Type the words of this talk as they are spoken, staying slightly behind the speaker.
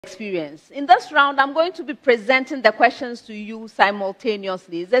experience. In this round, I'm going to be presenting the questions to you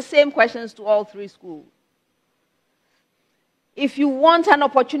simultaneously. It's the same questions to all three schools. If you want an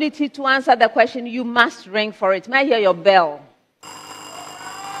opportunity to answer the question, you must ring for it. May I hear your bell?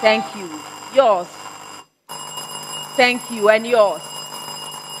 Thank you. Yours. Thank you, and yours.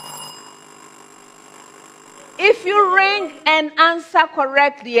 If you ring and answer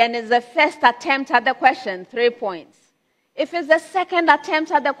correctly and it's the first attempt at the question, 3 points. If it's the second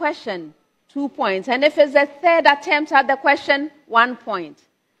attempt at the question, 2 points. And if it's the third attempt at the question, 1 point.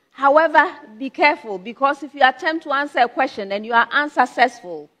 However, be careful, because if you attempt to answer a question and you are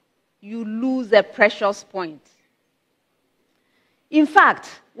unsuccessful, you lose a precious point. In fact,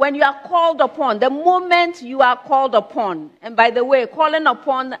 when you are called upon, the moment you are called upon, and by the way, calling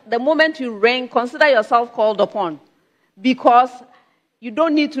upon, the moment you ring, consider yourself called upon, because you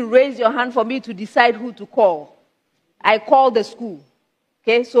don't need to raise your hand for me to decide who to call. I call the school.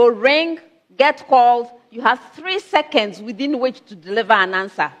 Okay, so ring, get called. You have 3 seconds within which to deliver an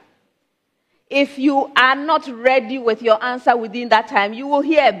answer. If you are not ready with your answer within that time, you will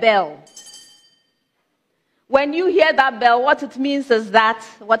hear a bell. When you hear that bell, what it means is that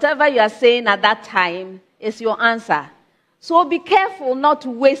whatever you are saying at that time is your answer. So be careful not to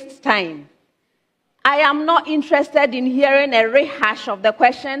waste time. I am not interested in hearing a rehash of the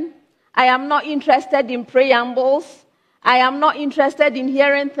question. I am not interested in preambles. I am not interested in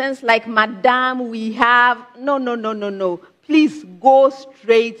hearing things like, Madam, we have. No. Please go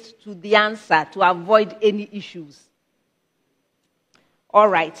straight to the answer to avoid any issues. All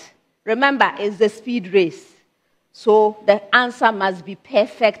right. Remember, it's a speed race. So the answer must be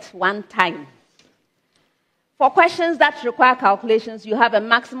perfect one time. For questions that require calculations, you have a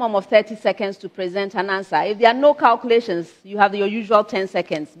maximum of 30 seconds to present an answer. If there are no calculations, you have your usual 10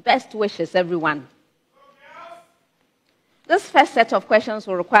 seconds. Best wishes, everyone. This first set of questions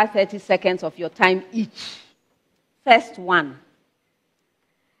will require 30 seconds of your time each. First one.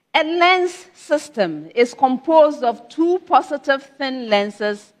 A lens system is composed of 2 positive thin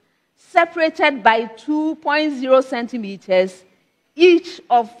lenses separated by 2.0 centimeters, each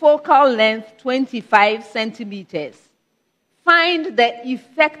of focal length 25 centimeters. Find the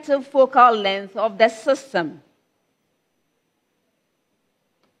effective focal length of the system.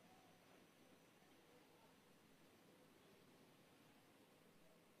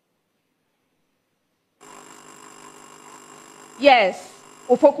 Yes,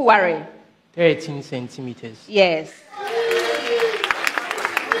 Opoku Ware. 13 centimeters. Yes.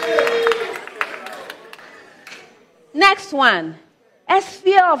 Next one. A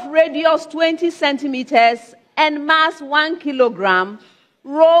sphere of radius 20 centimeters and mass 1 kilogram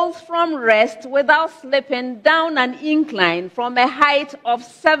rolls from rest without slipping down an incline from a height of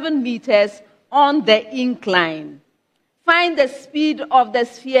 7 meters on the incline. Find the speed of the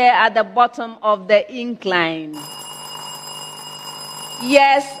sphere at the bottom of the incline.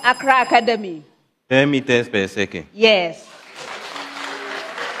 Yes, Accra Academy. 10 meters per second. Yes.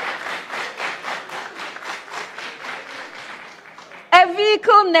 A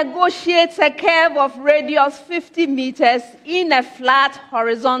vehicle negotiates a curve of radius 50 meters in a flat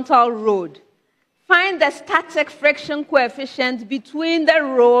horizontal road. Find the static friction coefficient between the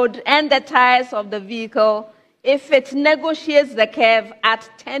road and the tires of the vehicle if it negotiates the curve at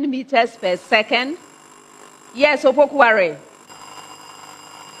 10 meters per second. Yes, Opoku Ware.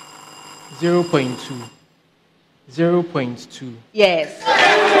 0.2. 0.2. Yes.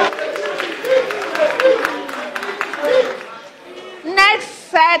 Next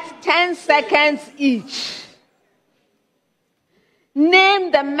set, 10 seconds each.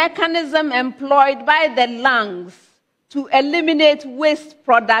 Name the mechanism employed by the lungs to eliminate waste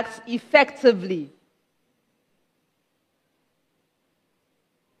products effectively.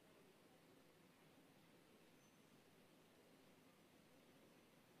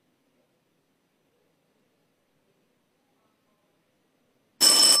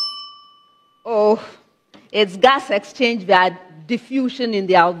 Oh, it's gas exchange via diffusion in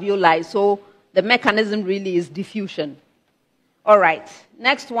the alveoli, so the mechanism really is diffusion. All right,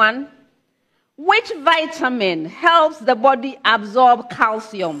 next one. Which vitamin helps the body absorb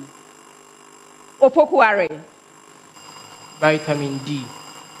calcium? Opoku Ware. Vitamin D.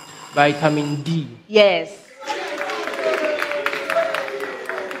 Vitamin D. Yes.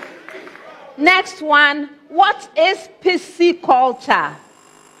 Next one. What is pisciculture?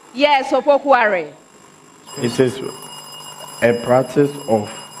 Yes, Opoku Ware. It is a practice of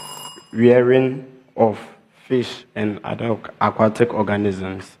rearing of fish and other aquatic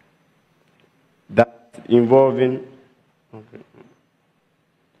organisms that involving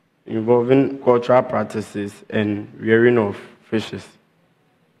cultural practices and rearing of fishes.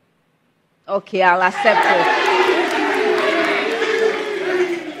 Okay, I'll accept it.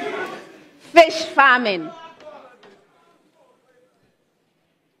 Fish farming.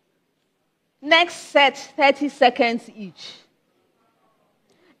 Next set, 30 seconds each.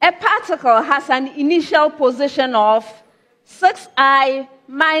 A particle has an initial position of 6I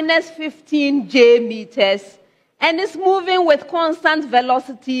minus 15j meters and is moving with constant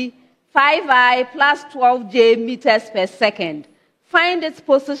velocity 5I plus 12j meters per second. Find its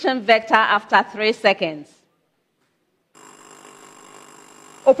position vector after 3 seconds.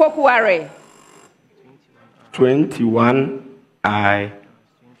 Opoku Ware. 21I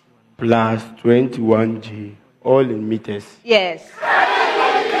plus 21G, all in meters. Yes.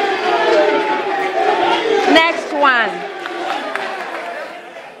 Next one.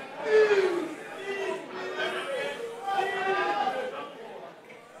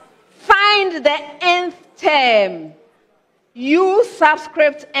 Find the nth term, U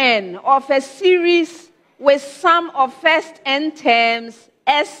subscript n, of a series with sum of first n terms,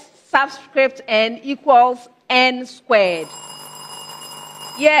 S subscript n equals n squared.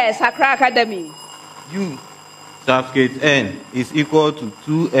 Yes, Accra Academy. U subscript n is equal to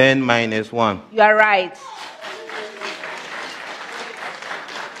 2n minus 1. You are right.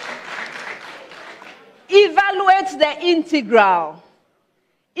 Evaluate the integral.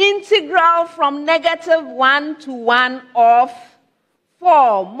 Integral from -1 to 1 of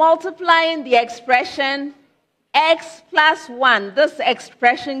 4, multiplying the expression x plus 1, this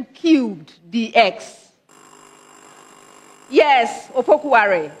expression cubed dx. Yes, Opoku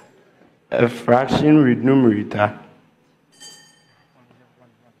Ware. A fraction with numerator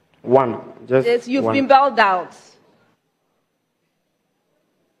 1. Just Yes, you've one. been bailed out.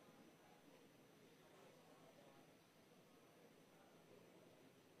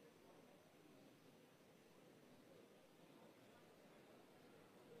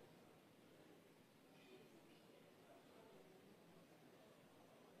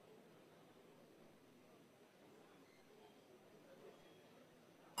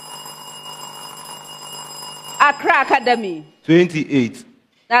 Accra Academy. 28.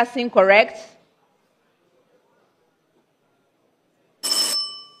 That's incorrect.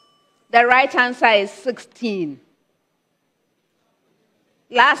 The right answer is 16.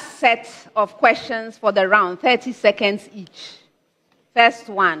 Last set of questions for the round, 30 seconds each. First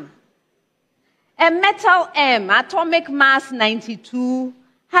one. A metal M, atomic mass 92,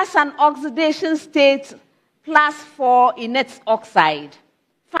 has an oxidation state +4 in its oxide.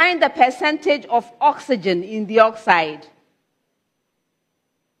 Find the percentage of oxygen in the oxide.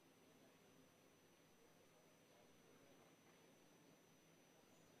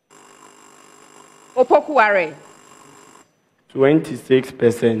 Opoku Ware.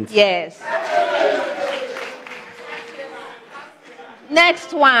 26%. Yes.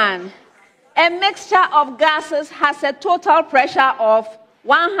 Next one. A mixture of gases has a total pressure of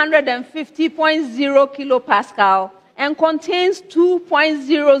 150.0 kilopascal and contains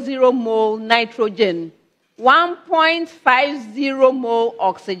 2.00 mole nitrogen, 1.50 mole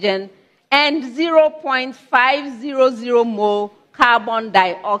oxygen, and 0.500 mole carbon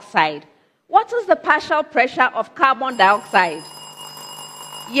dioxide. What is the partial pressure of carbon dioxide?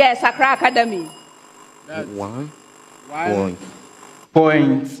 Yes, Accra Academy. That's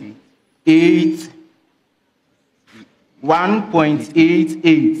 1.8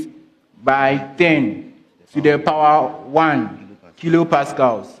 1.88 by 10 to the power 1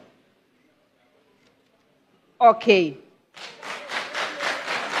 kilopascals. Okay.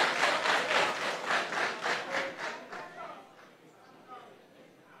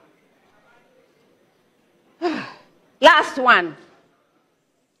 Last one.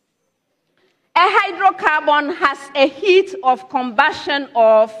 A hydrocarbon has a heat of combustion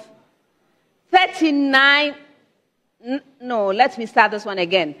of 39. No, let me start this one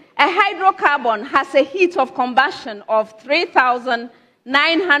again. A hydrocarbon has a heat of combustion of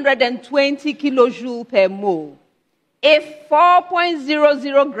 3,920 kilojoules per mole. If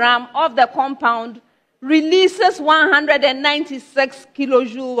 4.00 gram of the compound releases 196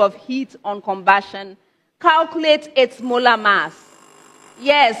 kilojoules of heat on combustion, calculate its molar mass.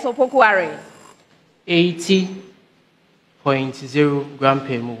 Yes, Opoku Ware. 80.0 gram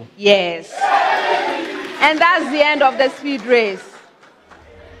per mole. Yes. And that's the end of the speed race.